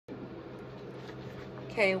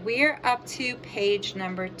Okay, we're up to page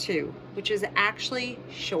number 2, which is actually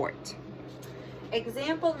short.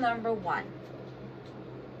 Example number 1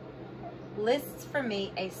 lists for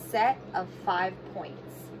me a set of 5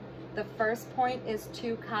 points. The first point is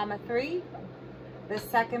 2, 3. The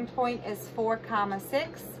second point is 4,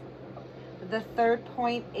 6. The third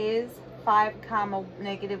point is 5,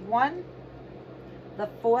 -1. The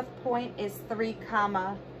fourth point is 3,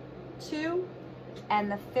 2.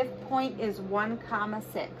 And the fifth point is 1,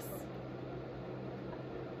 6.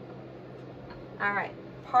 All right,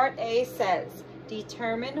 part A says,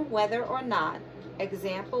 determine whether or not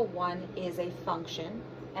example 1 is a function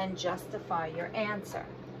and justify your answer.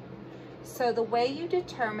 So the way you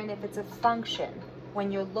determine if it's a function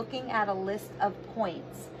when you're looking at a list of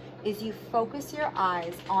points is you focus your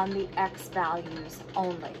eyes on the x values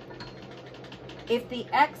only. If the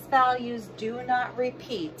x values do not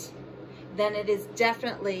repeat, then it is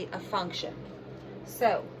definitely a function.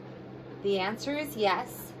 So the answer is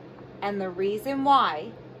yes, and the reason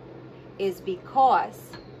why is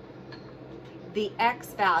because the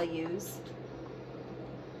x values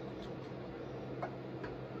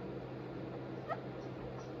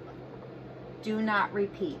do not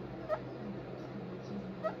repeat.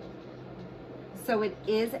 So it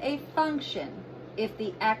is a function if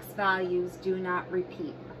the x values do not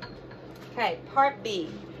repeat. Okay, part B.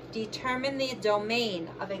 Determine the domain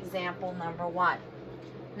of example number 1.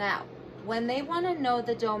 Now, when they want to know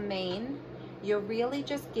the domain, you're really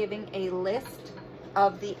just giving a list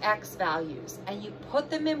of the x values, and you put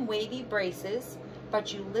them in wavy braces,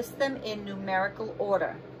 but you list them in numerical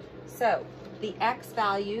order. So, the x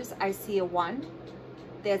values, I see a 1.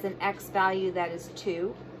 There's an x value that is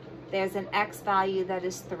 2. There's an x value that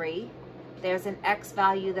is 3. There's an x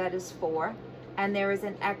value that is 4. And there is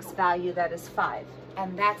an x value that is 5.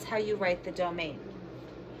 And that's how you write the domain.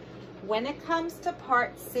 When it comes to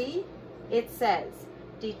part C, it says,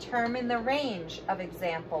 determine the range of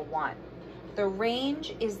example 1. The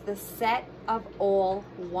range is the set of all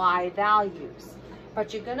y values,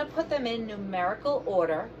 but you're going to put them in numerical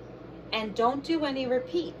order and don't do any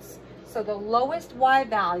repeats. So the lowest y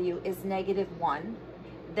value is -1,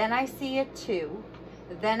 then I see a 2,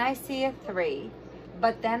 then I see a 3,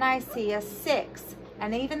 but then I see a 6.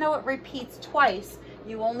 And even though it repeats twice,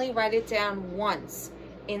 you only write it down once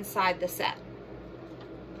inside the set.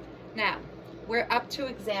 Now, we're up to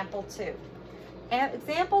example 2. And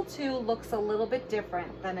example 2 looks a little bit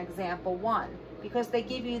different than example 1 because they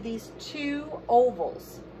give you these 2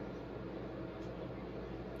 ovals.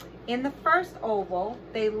 In the first oval,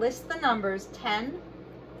 they list the numbers 10,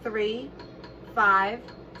 3, 5,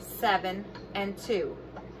 7, and 2.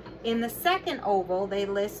 In the second oval, they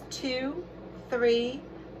list 2, 3,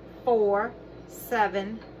 4,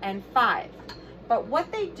 7, and 5. But what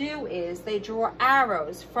they do is they draw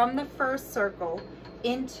arrows from the first circle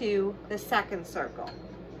into the second circle.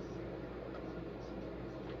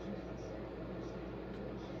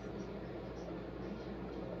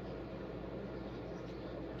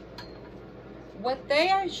 What they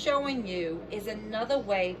are showing you is another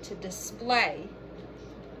way to display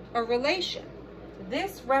a relation.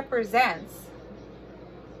 This represents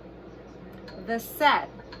the set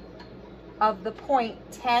of the point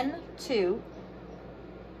 10, 2,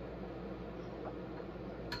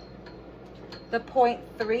 the point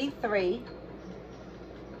 3, 3,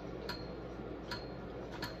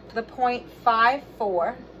 the point 5,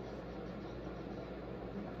 4,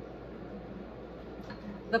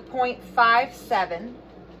 the point 5, 7,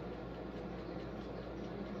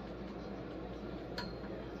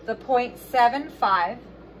 the point 7, 5,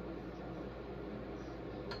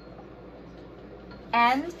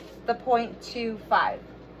 and the point 2, 5.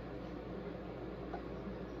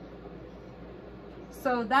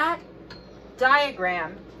 So that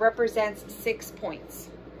diagram represents 6 points.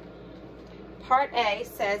 Part A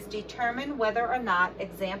says determine whether or not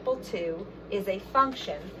example 2 is a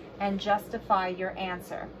function and justify your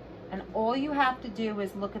answer. And all you have to do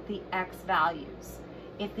is look at the x values.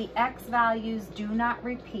 If the x values do not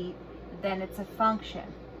repeat, then it's a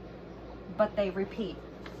function, but they repeat.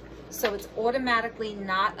 So it's automatically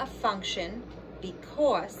not a function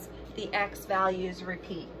because the x values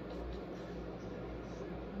repeat.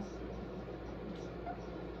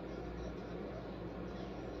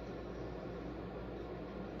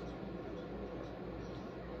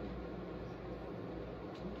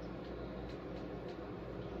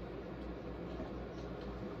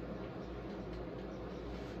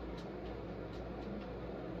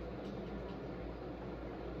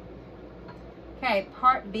 Okay,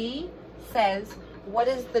 part B says, what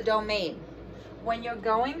is the domain? When you're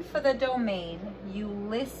going for the domain, you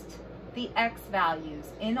list the x values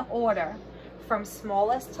in order from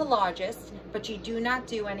smallest to largest, but you do not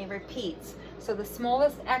do any repeats. So the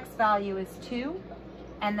smallest x value is 2,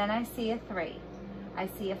 and then I see a 3. I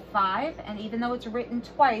see a 5, and even though it's written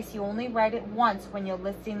twice, you only write it once when you're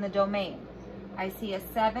listing the domain. I see a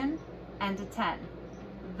 7 and a 10.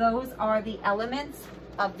 Those are the elements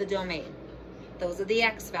of the domain. Those are the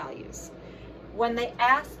x values. When they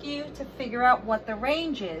ask you to figure out what the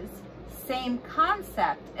range is, same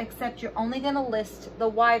concept, except you're only going to list the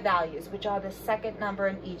y values, which are the second number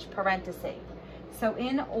in each parenthesis. So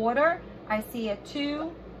in order, I see a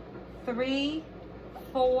 2, 3,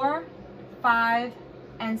 4, 5,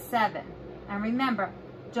 and 7. And remember,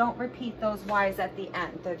 don't repeat those y's at the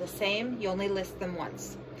end. They're the same. You only list them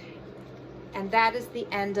once. And that is the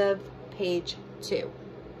end of page 2.